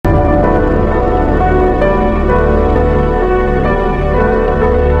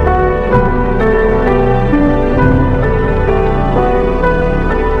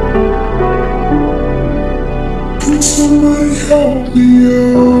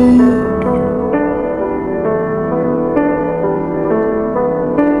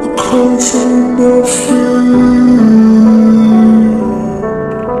I'm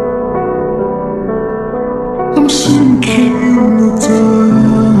sinking in the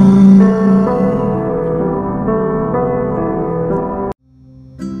dark.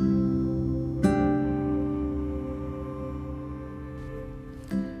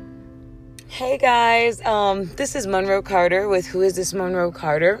 Hey guys, this is Monroe Carter with Who Is This Monroe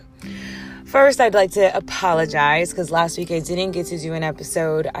Carter? First, I'd like to apologize because last week I didn't get to do an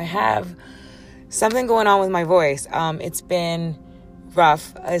episode. I have something going on with my voice. It's been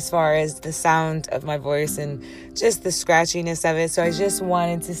rough as far as the sound of my voice and just the scratchiness of it. So I just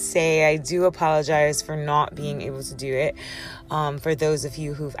wanted to say I do apologize for not being able to do it. For those of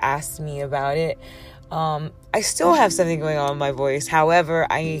you who've asked me about it. I still have something going on with my voice. However,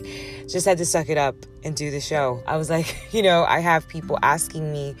 I just had to suck it up and do the show. I was like, I have people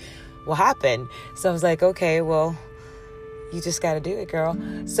asking me what happened. So I was like, okay, well, you just got to do it, girl.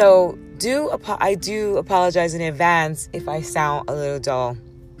 So I do apologize in advance if I sound a little dull.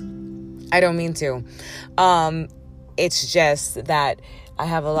 I don't mean to. It's just that I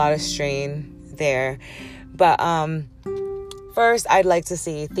have a lot of strain there. But first, I'd like to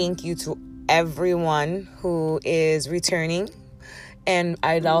say thank you to everyone who is returning. And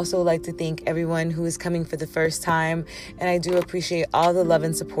I'd also like to thank everyone who is coming for the first time. And I do appreciate all the love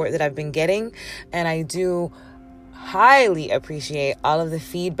and support that I've been getting. And I do highly appreciate all of the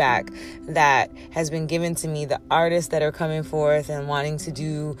feedback that has been given to me, the artists that are coming forth and wanting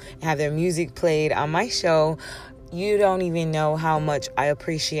to have their music played on my show. You don't even know how much I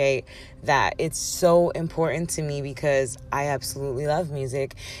appreciate that. It's so important to me because I absolutely love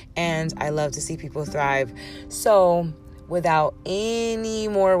music and I love to see people thrive. So without any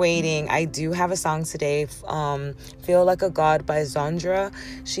more waiting, I do have a song today, Feel Like a God by Zondra.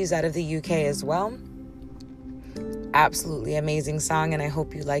 She's out of the UK as well. Absolutely amazing song, and I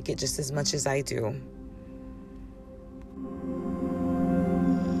hope you like it just as much as I do.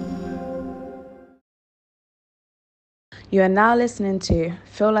 You are now listening to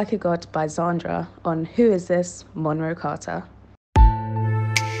Feel Like a God by Zondra on Who Is This Monroe Carter.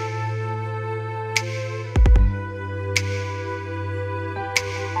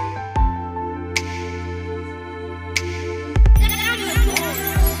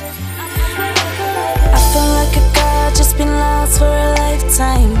 Been lost for a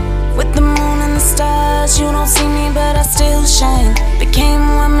lifetime. With the moon and the stars, you don't see me but I still shine.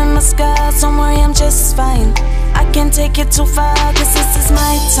 Became one in my skies, don't worry, I'm just fine. I can't take it too far, cause this is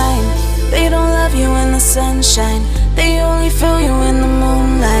my time. They don't love you in the sunshine, they only feel you in the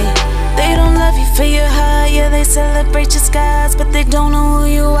moonlight. They don't love you for your heart, yeah, they celebrate your skies, but they don't know who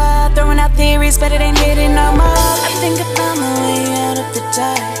you are. Throwing out theories, but it ain't hitting no more. I think I found my way out of the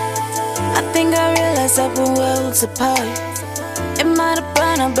dark. I think I realized that we're worlds apart. It might have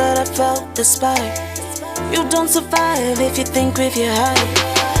burned out, but I felt the spark. You don't survive if you think with your heart.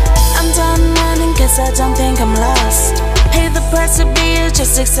 I'm done running, guess I don't think I'm lost. Pay the price to be here,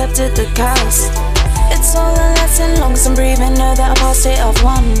 just accepted the cost. It's all a lesson, long as I'm breathing, know that I'm all state of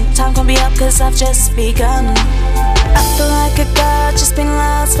one. Time can be up, cause I've just begun. I feel like a god, just been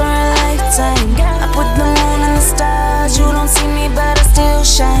lost for a lifetime. Up with the moon and the stars, you don't see me but I still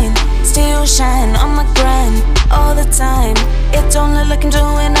shine. Still shine on my grind all the time. It don't look like I'm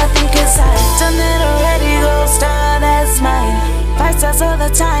doing nothing cause I've done it already. Gold star, that's mine. 5 stars all the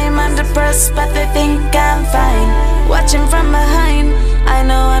time, I'm depressed but they think I'm fine. Watching from behind, I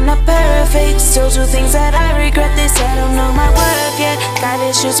know I'm not perfect. Still do things that I regret, they say I don't know my worth yet. Got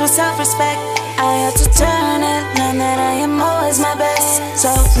issues with self-respect, I had to turn it, learn that I am always my best.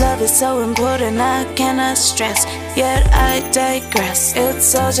 Self-love is so important, I cannot stress. Yet I digress,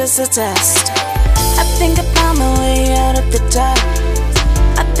 it's all just a test. I think I found my way out of the dark.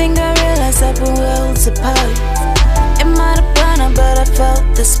 I think I realized that we're worlds apart. It might have burned out, but I felt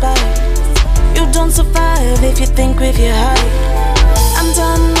the spark. You don't survive if you think with your heart. I'm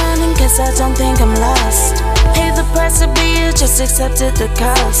done running, guess I don't think I'm lost. Pay the price to be here, just accepted the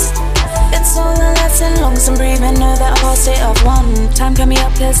cost. It's all a lesson, long as I'm breathing, know that I'm all state of one. Time can be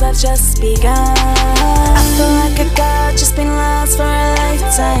up, cause I've just begun. I feel like a god, just been lost for a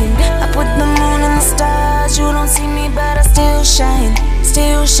lifetime. Up with the moon and the stars, you don't see me but I still shine.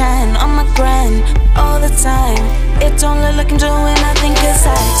 Still shine on my grind all the time. It don't look like I'm doing nothing cause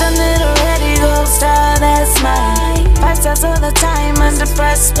I've done it already. Gold star, that's mine. 5 stars all the time, I'm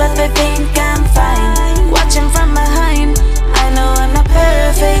depressed but they think I'm fine. Watching from behind, I know I'm not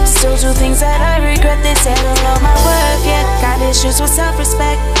perfect. Still do things that I regret, they say I don't know my worth yet. Got issues with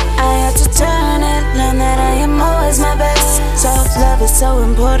self-respect, I had to turn it, learn that I am always my best. Self-love is so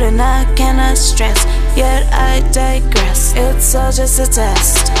important, I cannot stress. Yet I digress, it's all just a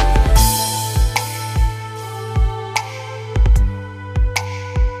test.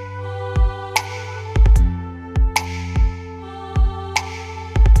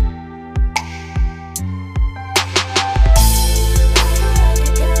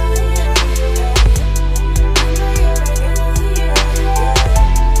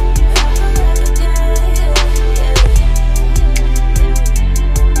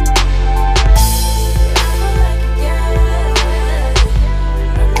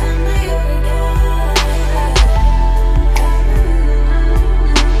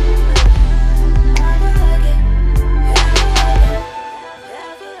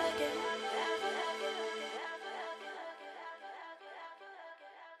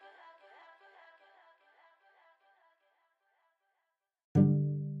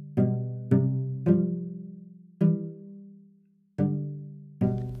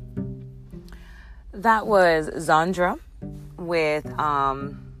 That was Zandra with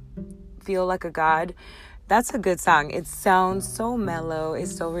Feel Like a God. That's a good song. It sounds so mellow.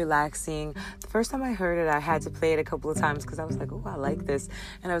 It's so relaxing. The first time I heard it, I had to play it a couple of times because I was like, oh, I like this.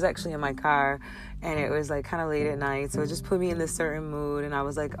 And I was actually in my car, and it was like kind of late at night. So it just put me in this certain mood. And I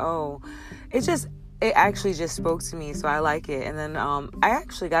was like, oh, it actually just spoke to me. So I like it. And then I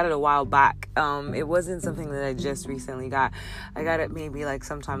actually got it a while back. It wasn't something that I just recently got. I got it maybe like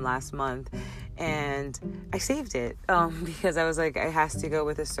sometime last month. And I saved it because I was like, it has to go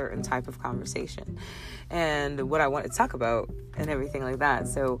with a certain type of conversation and what I want to talk about and everything like that.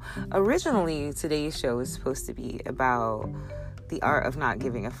 So originally, today's show was supposed to be about the art of not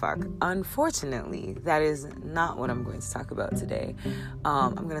giving a fuck. Unfortunately, that is not what I'm going to talk about today.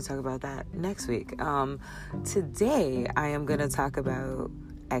 I'm going to talk about that next week. Today, I am going to talk about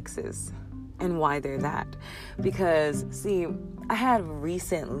exes and why they're that. Because, see, I had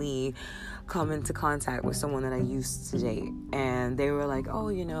recently come into contact with someone that I used to date, and they were like, oh,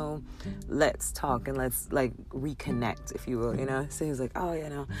 you know, let's talk and let's like reconnect, if you will, you know. So he's like, oh, you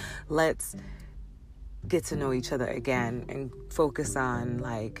know, let's get to know each other again and focus on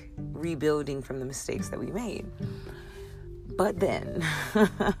like rebuilding from the mistakes that we made. But then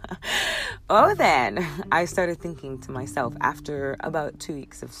then I started thinking to myself, after about 2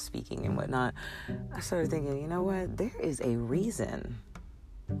 weeks of speaking and whatnot, I started thinking, you know what, there is a reason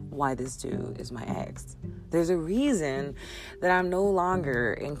why this dude is my ex. There's a reason that I'm no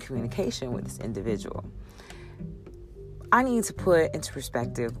longer in communication with this individual. I need to put into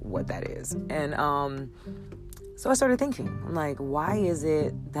perspective what that is. And so I started thinking, I'm like, why is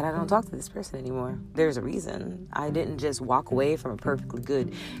it that I don't talk to this person anymore? There's a reason. I didn't just walk away from a perfectly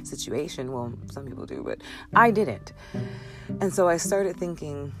good situation. Well, some people do, but I didn't. And so I started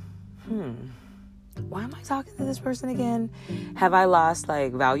thinking, why am I talking to this person again? Have I lost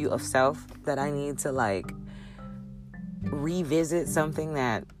like value of self that I need to like revisit something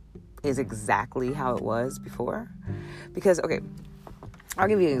that is exactly how it was before? Because, okay, I'll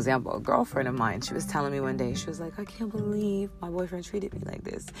give you an example. A girlfriend of mine, she was telling me one day, she was like, I can't believe my boyfriend treated me like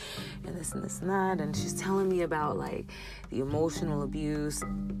this and this and this and that. And she's telling me about like the emotional abuse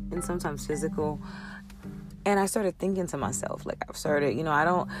and sometimes physical. And I started thinking to myself, like, I've started, you know,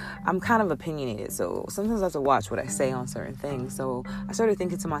 I'm kind of opinionated. So sometimes I have to watch what I say on certain things. So I started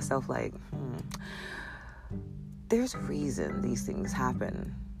thinking to myself, like, there's a reason these things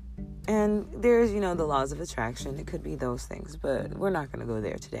happen. And there's, you know, the laws of attraction. It could be those things, but we're not going to go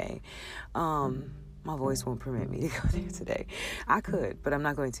there today. My voice won't permit me to go there today. I could, but I'm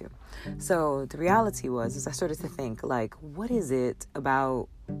not going to. So the reality is I started to think, like, what is it about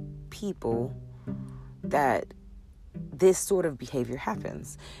people that this sort of behavior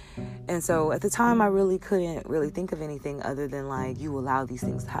happens? And so at the time, I really couldn't really think of anything other than, like, you allow these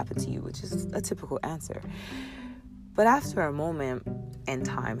things to happen to you, which is a typical answer. But after a moment and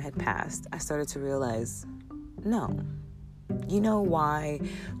time had passed, I started to realize, no. You know why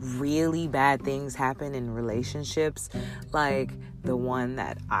really bad things happen in relationships, like the one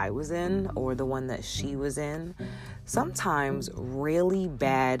that I was in or the one that she was in? Sometimes really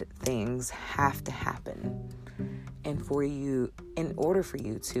bad things have to happen in order for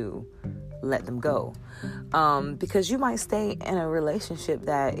you to let them go. Because you might stay in a relationship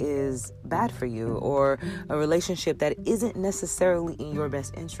that is bad for you, or a relationship that isn't necessarily in your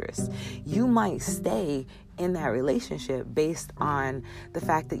best interest. You might stay in that relationship based on the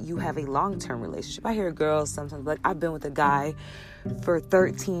fact that you have a long-term relationship. I hear girls sometimes like, I've been with a guy for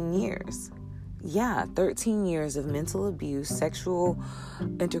 13 years. Yeah, 13 years of mental abuse, sexual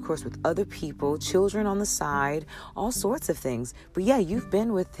intercourse with other people, children on the side, all sorts of things. But yeah, you've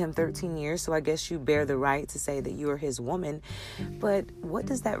been with him 13 years, so I guess you bear the right to say that you are his woman. But what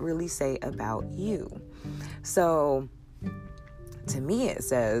does that really say about you? So to me, it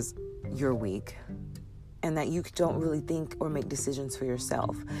says you're weak and that you don't really think or make decisions for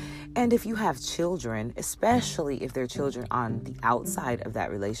yourself. And if you have children, especially if they're children on the outside of that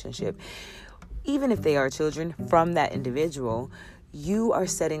relationship, even if they are children from that individual, you are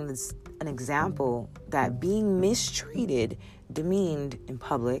setting an example that being mistreated, demeaned in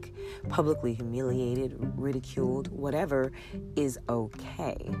publicly humiliated, ridiculed, whatever, is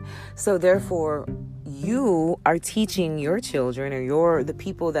okay. So therefore, you are teaching your children or the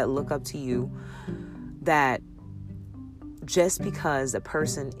people that look up to you that just because a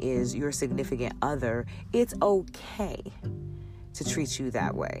person is your significant other, it's okay to treat you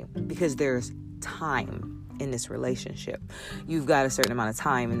that way, because there's time in this relationship. You've got a certain amount of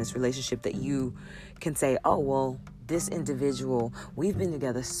time in this relationship that you can say, oh, well, this individual, we've been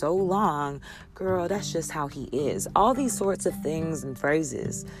together so long, girl, that's just how he is. All these sorts of things and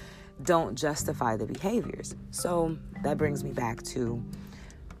phrases don't justify the behaviors. So that brings me back to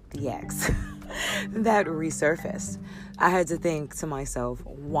the ex that resurfaced. I had to think to myself,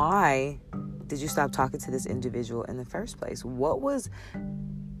 why did you stop talking to this individual in the first place? What was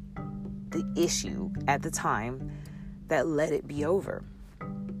the issue at the time that let it be over?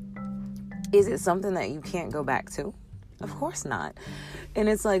 Is it something that you can't go back to? Of course not. And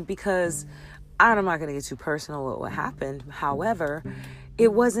it's like, because I'm not going to get too personal with what happened. However,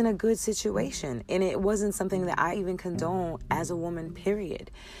 it wasn't a good situation, and it wasn't something that I even condone as a woman,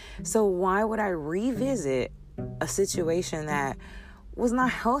 period. So why would I revisit a situation that was not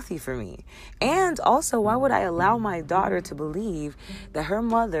healthy for me? And also, why would I allow my daughter to believe that her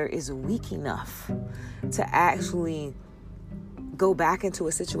mother is weak enough to actually go back into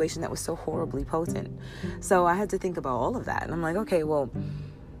a situation that was so horribly potent? So I had to think about all of that. And I'm like, okay, well,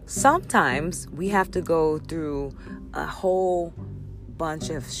 sometimes we have to go through a whole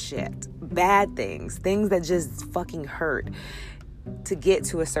bunch of shit, bad things that just fucking hurt, to get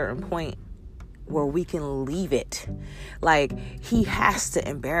to a certain point where we can leave it. Like, he has to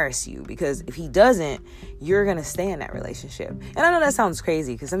embarrass you, because if he doesn't, you're gonna stay in that relationship. And I know that sounds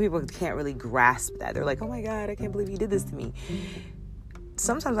crazy, because some people can't really grasp that. They're like, oh my God, I can't believe you did this to me.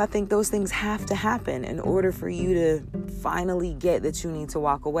 Sometimes I think those things have to happen in order for you to finally get that you need to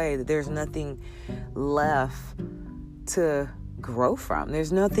walk away, that there's nothing left to grow from.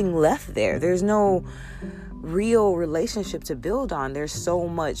 There's nothing left there. There's no real relationship to build on. There's so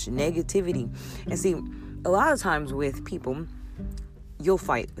much negativity. And see, a lot of times with people, you'll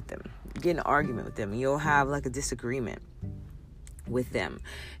fight with them, get in an argument with them, you'll have like a disagreement with them,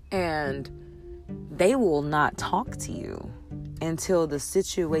 and they will not talk to you until the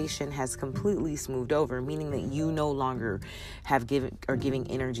situation has completely smoothed over, meaning that you no longer have giving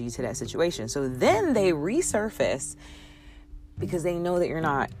energy to that situation. So then they resurface, because they know that you're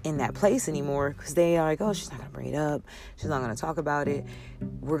not in that place anymore, because they are like, oh, she's not going to bring it up. She's not going to talk about it.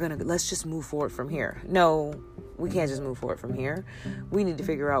 Let's just move forward from here. No, we can't just move forward from here. We need to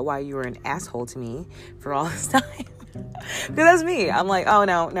figure out why you were an asshole to me for all this time. Because that's me. I'm like, oh,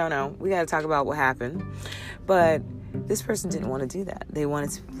 no. We got to talk about what happened. But this person didn't want to do that. They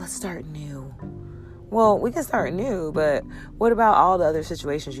wanted to, let's start new. Well, we can start new, but what about all the other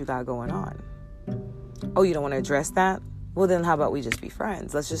situations you got going on? Oh, you don't want to address that? Well, then how about we just be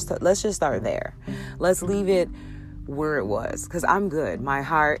friends? Let's just start there. Let's leave it where it was, because I'm good. My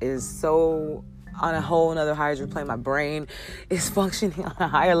heart is so on a whole nother hydroplane. My brain is functioning on a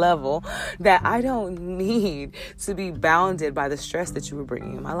higher level that I don't need to be bounded by the stress that you were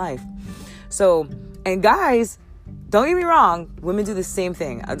bringing in my life. So, and guys, don't get me wrong, women do the same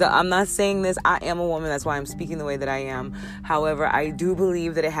thing. I'm not saying this. I am a woman. That's why I'm speaking the way that I am. However, I do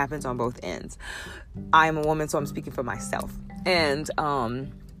believe that it happens on both ends. I am a woman, so I'm speaking for myself. And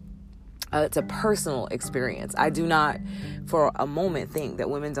it's a personal experience. I do not for a moment think that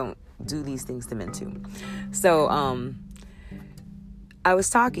women don't do these things to men too. So I was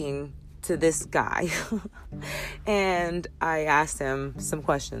talking to this guy and I asked him some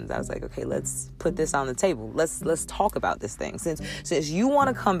questions. I was like, okay, let's put this on the table. Let's talk about this thing. Since you want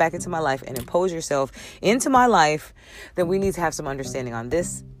to come back into my life and impose yourself into my life, then we need to have some understanding on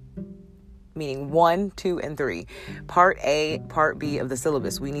this. Meaning 1, 2, and 3. Part A, Part B of the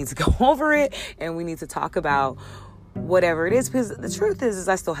syllabus. We need to go over it and we need to talk about whatever it is. Because the truth is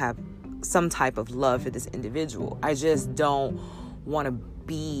I still have some type of love for this individual. I just don't want to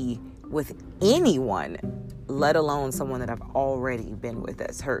be with anyone, let alone someone that I've already been with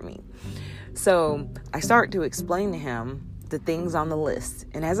that's hurt me. So I start to explain to him the things on the list.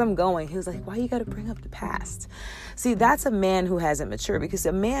 And as I'm going, he was like, why you got to bring up the past? See, that's a man who hasn't matured, because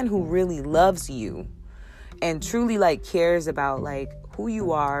a man who really loves you and truly cares about who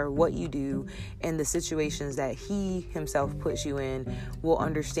you are, what you do, and the situations that he himself puts you in will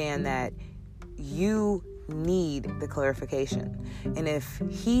understand that you need the clarification. And if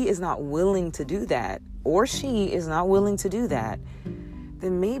he is not willing to do that, or she is not willing to do that,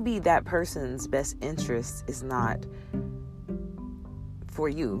 then maybe that person's best interest is not for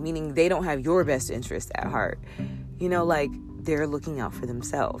you, meaning they don't have your best interest at heart. They're looking out for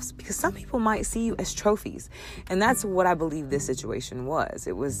themselves, because some people might see you as trophies. And that's what I believe this situation was.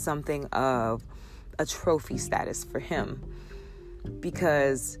 It was something of a trophy status for him,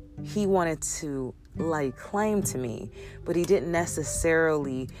 because he wanted to like claim to me, but he didn't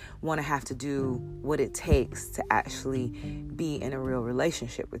necessarily want to have to do what it takes to actually be in a real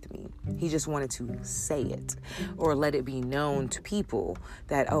relationship with me. He just wanted to say it or let it be known to people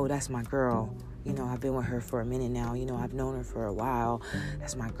that, oh, that's my girl. You know, I've been with her for a minute now. You know, I've known her for a while.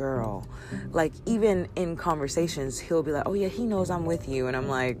 That's my girl. Like, even in conversations, he'll be like, oh, yeah, he knows I'm with you. And I'm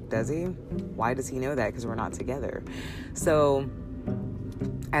like, does he? Why does he know that? Because we're not together. So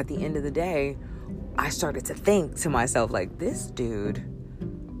at the end of the day, I started to think to myself, like, this dude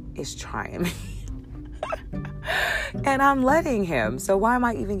is trying me. And I'm letting him. So why am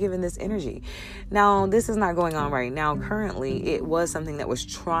I even giving this energy? Now, this is not going on right now. Currently, it was something that was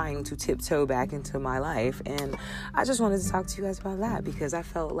trying to tiptoe back into my life. And I just wanted to talk to you guys about that because I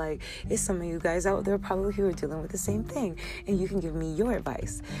felt like it's some of you guys out there probably who are dealing with the same thing. And you can give me your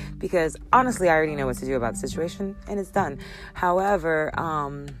advice. Because honestly, I already know what to do about the situation and it's done. However,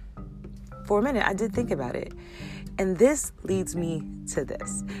 for a minute, I did think about it. And this leads me to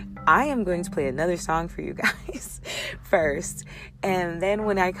this. I am going to play another song for you guys first. And then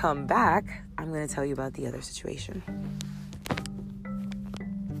when I come back, I'm going to tell you about the other situation.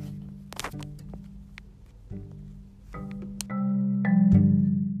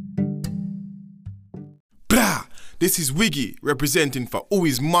 Blah! This is Wiggy representing for Who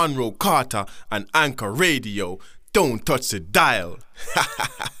is Monroe Carter and Anchor Radio. Don't touch the dial.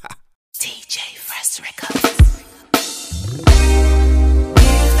 DJ Fresh Records.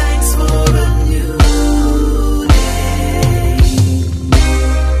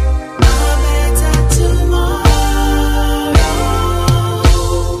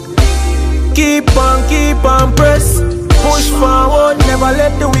 Keep on press. Push forward, never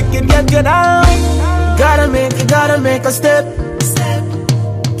let the wicked get you down. Gotta make a step.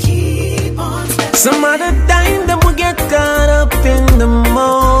 Keep on step. Some other time them will get caught up in the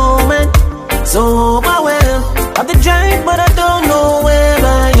moment. So overwhelmed of the drive, but I don't know where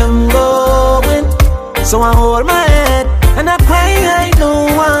I am going. So I hold my head and I cry, I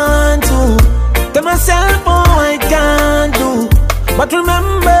don't want to. Tell myself, oh, I can't do. But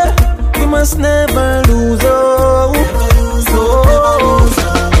remember, we must never lose, oh,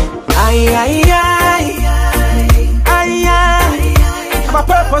 I have a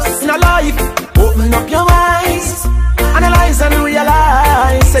purpose in a life. Open up your eyes, analyze and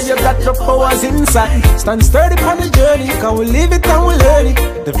realize. Say you got the powers inside. Stand sturdy on the journey, cause we live it and we learn it.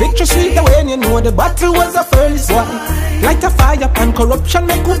 The victory sweet when you know the battle was a furnace. Why? Light a fire and corruption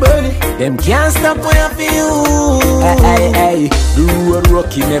make we burn it. Them can't stop where for you. Hey, the road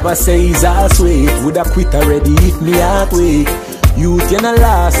rocky never says all sweet. Woulda quit already if me halfway. Youth in the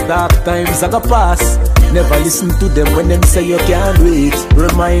last dark times I go pass. Never listen to them when them say you can't do it.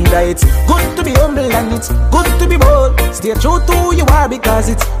 Reminder, it's good to be humble and it's good to be bold. Stay true to who you are because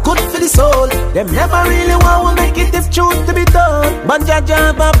it's good for the soul. Them never really want to make it if truth to be done. But Jah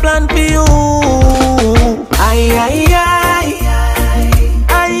have a plan for you.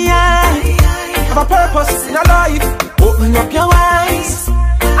 Have a purpose in a life. Open up your eyes,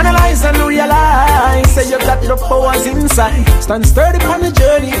 analyze and realize. Say you got the powers inside. Stand sturdy on the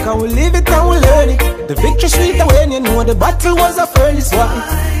journey, cause we live it and we learn it. The victory sweet when you know the battle was a furnace.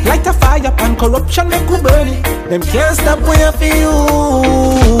 Why? Light a fire and corruption make we burn it. Them can't stop where for you.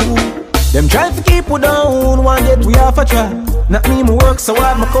 Them try to keep we down, one get we off a track. Not me work so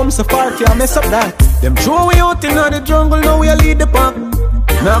hard, me come so far, can't mess up that. Them throw we out in the jungle, now we a lead the pack.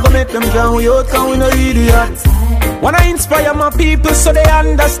 Now go make them drown we out, cause we no idiot. Wanna inspire my people so they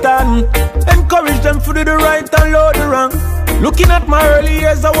understand. Encourage them to do the right and load the wrong. Looking at my early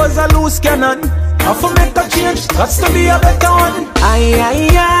years, I was a loose cannon. I for make a change, got to be a better one.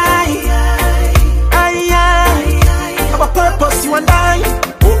 Have a purpose, you and I.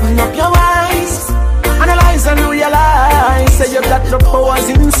 Open up your eyes, analyze and realize. Say you got the powers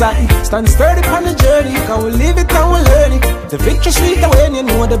inside. Stand sturdy on the journey, cause we live it and we learn it. The victory sweet when you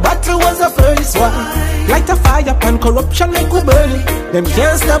know the battle was a furnace. Why? Light a fire and corruption make we burn it. Them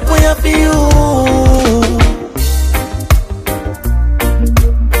can't stop where for you.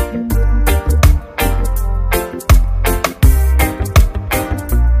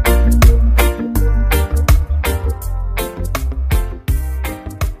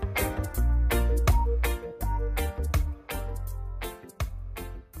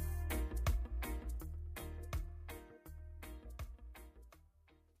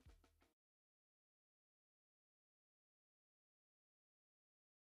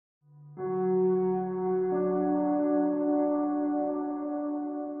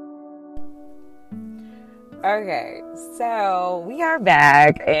 Okay, so we are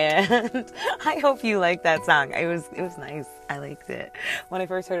back, and I hope you liked that song. It was nice. I liked it. When I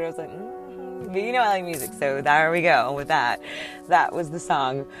first heard it, I was like, But you know I like music, so there we go with that. That was the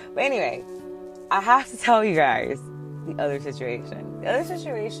song. But anyway, I have to tell you guys the other situation. The other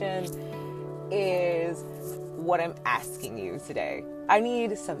situation is what I'm asking you today. I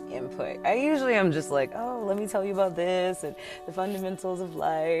need some input. I usually am just like, oh, let me tell you about this and the fundamentals of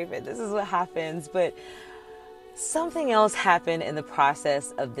life and this is what happens. But something else happened in the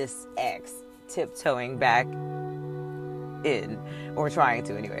process of this ex tiptoeing back in, or trying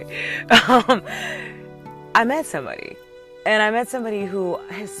to anyway. I met somebody. And I met somebody who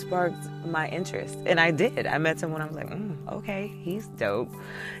has sparked my interest. And I did. I met someone, I was like, okay, he's dope.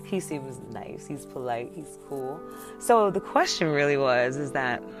 He seems nice. He's polite. He's cool. So the question really is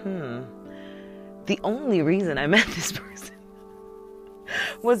that, the only reason I met this person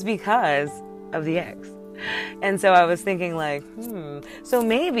was because of the ex. And so I was thinking like, so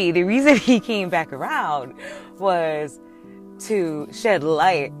maybe the reason he came back around was to shed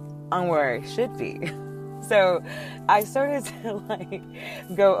light on where I should be. So I started to like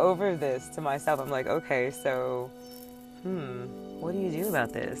go over this to myself. I'm like, okay, so, what do you do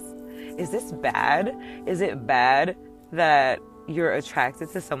about this? Is this bad? Is it bad that you're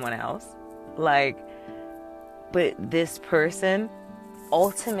attracted to someone else? Like, but this person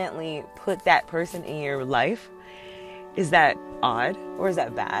ultimately put that person in your life? Is that odd or is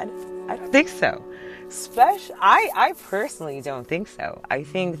that bad? I don't think so. I personally don't think so. I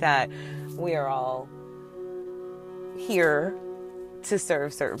think that we are all here to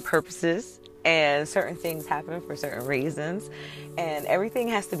serve certain purposes, and certain things happen for certain reasons, and everything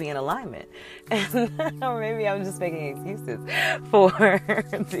has to be in alignment. Or maybe I'm just making excuses for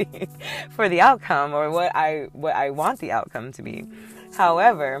the outcome, or what I want the outcome to be.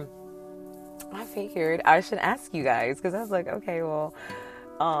 However, I figured I should ask you guys, because I was like, okay, well,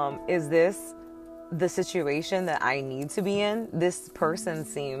 is this the situation that I need to be in? This person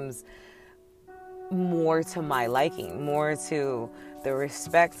seems more to my liking, more to the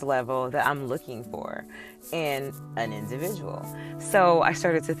respect level that I'm looking for in an individual. So I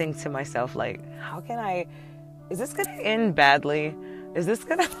started to think to myself, like, is this going to end badly? Is this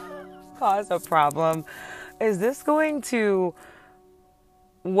going to cause a problem?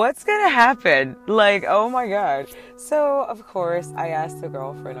 What's going to happen? Like, oh my God. So, of course, I asked a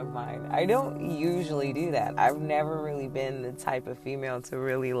girlfriend of mine. I don't usually do that. I've never really been the type of female to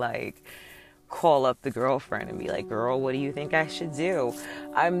really like call up the girlfriend and be like, girl, what do you think I should do?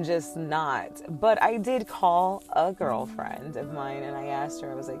 I'm just not. But I did call a girlfriend of mine and I asked her,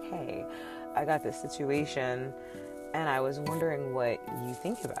 I was like, hey, I got this situation and I was wondering what you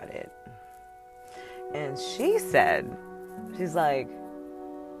think about it. And she's like,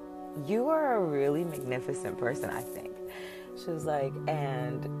 you are a really magnificent person, I think. She was like,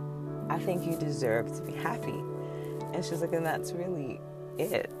 and I think you deserve to be happy. And she was like, and that's really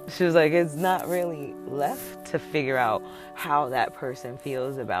it. She was like, it's not really left to figure out how that person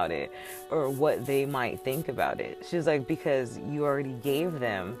feels about it or what they might think about it. She was like, because you already gave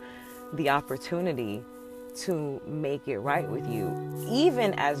them the opportunity to make it right with you,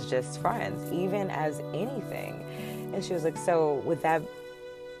 even as just friends, even as anything. And she was like, so with that,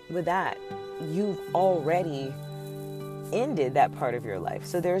 you've already ended that part of your life.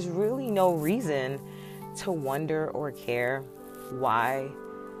 So there's really no reason to wonder or care why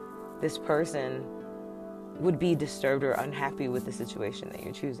this person would be disturbed or unhappy with the situation that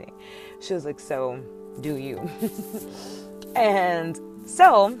you're choosing. She was like, so do you? And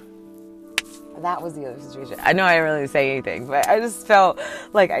so that was the other situation. I know I didn't really say anything, but I just felt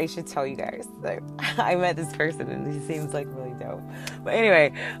like I should tell you guys that I met this person and he seems like really dope. But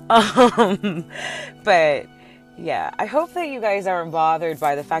anyway, but yeah, I hope that you guys aren't bothered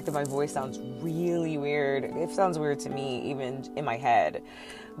by the fact that my voice sounds really weird. It sounds weird to me, even in my head.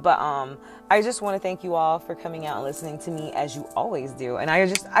 But I just want to thank you all for coming out and listening to me as you always do. And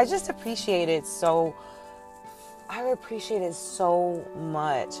I just appreciate it so. I appreciate it so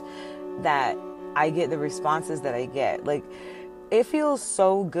much that I get the responses that I get. Like, it feels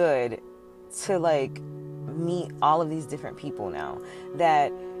so good to like meet all of these different people now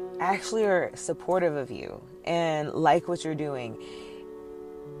that actually are supportive of you and like what you're doing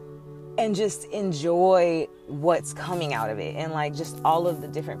and just enjoy what's coming out of it, and like just all of the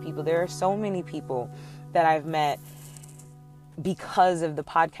different people. There are so many people that I've met because of the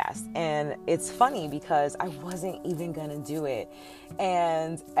podcast, and it's funny because I wasn't even gonna do it,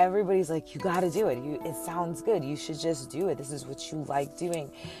 and everybody's like, you gotta do it, it sounds good, you should just do it, this is what you like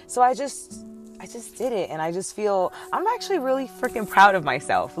doing. So I just did it, and I just feel I'm actually really freaking proud of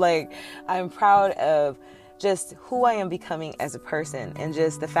myself. Like, I'm proud of just who I am becoming as a person, and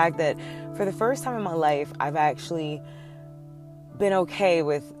just the fact that for the first time in my life I've actually been okay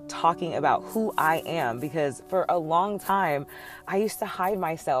with talking about who I am, because for a long time I used to hide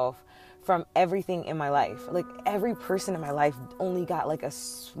myself from everything in my life. Like every person in my life only got like a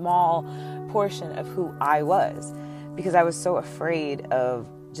small portion of who I was, because I was so afraid of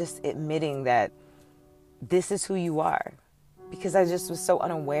just admitting that this is who you are, because I just was so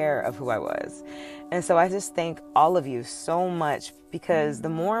unaware of who I was. And so I just thank all of you so much, because the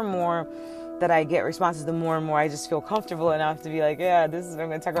more and more that I get responses, the more and more I just feel comfortable enough to be like, yeah, this is what I'm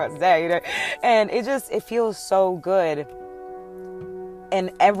going to talk about today, you know? And it feels so good.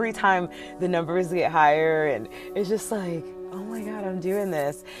 And every time the numbers get higher, and it's just like, oh my God, I'm doing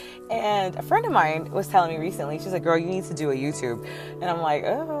this. And a friend of mine was telling me recently, she's like, girl, you need to do a YouTube. And I'm like,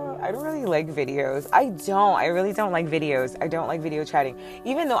 oh, I don't really like videos. I really don't like videos. I don't like video chatting,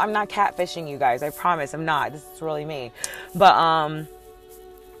 even though I'm not catfishing you guys. I promise I'm not. This is really me. But,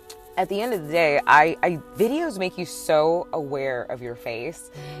 at the end of the day, videos make you so aware of your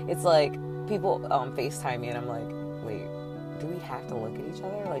face. It's like people FaceTime me and I'm like, wait, do we have to look at each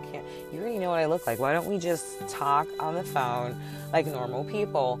other? Like, you already know what I look like. Why don't we just talk on the phone like normal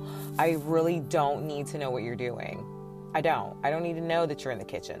people? I really don't need to know what you're doing. I don't need to know that you're in the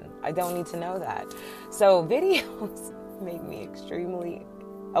kitchen. I don't need to know that. So videos make me extremely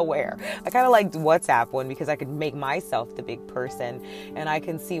aware. I kind of liked WhatsApp one because I could make myself the big person and I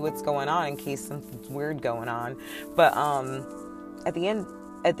can see what's going on in case something's weird going on. But at the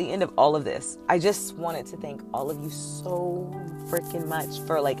end of all of this, I just wanted to thank all of you so freaking much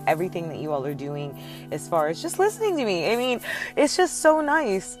for like everything that you all are doing as far as just listening to me. I mean, it's just so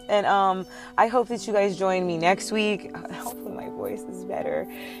nice. And I hope that you guys join me next week. Hopefully my voice is better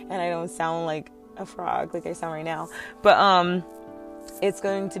and I don't sound like a frog like I sound right now. But it's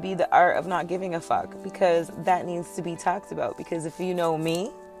going to be the art of not giving a fuck, because that needs to be talked about, because if you know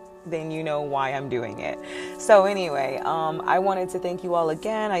me, then you know why I'm doing it. So anyway, I wanted to thank you all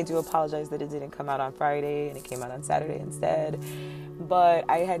again. I do apologize that it didn't come out on Friday and it came out on Saturday instead, but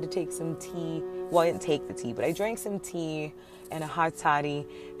I had to take some tea. Well, I didn't take the tea, but I drank some tea and a hot toddy,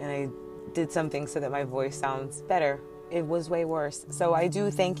 and I did something so that my voice sounds better. It was way worse. So I do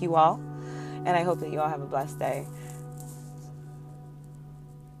thank you all, and I hope that you all have a blessed day.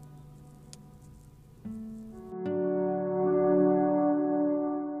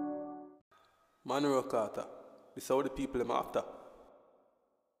 Monroe Carter, this is how the people am after.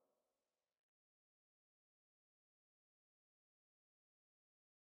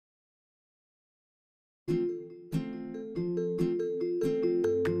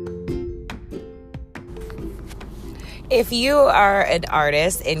 If you are an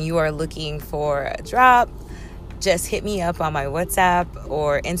artist and you are looking for a drop, just hit me up on my WhatsApp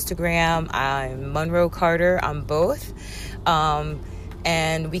or Instagram. I'm Monroe Carter on both.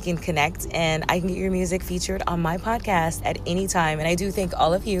 And we can connect and I can get your music featured on my podcast at any time. And I do thank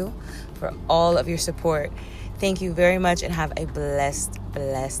all of you for all of your support. Thank you very much and have a blessed,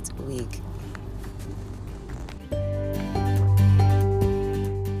 blessed week.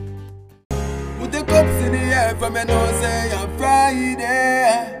 Put the cups in the air from your nose, say on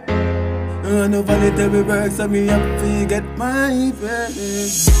Friday. No voluntary work, so me have to get my pay.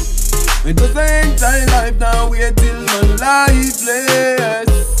 It doesn't time life now, wait till my life late.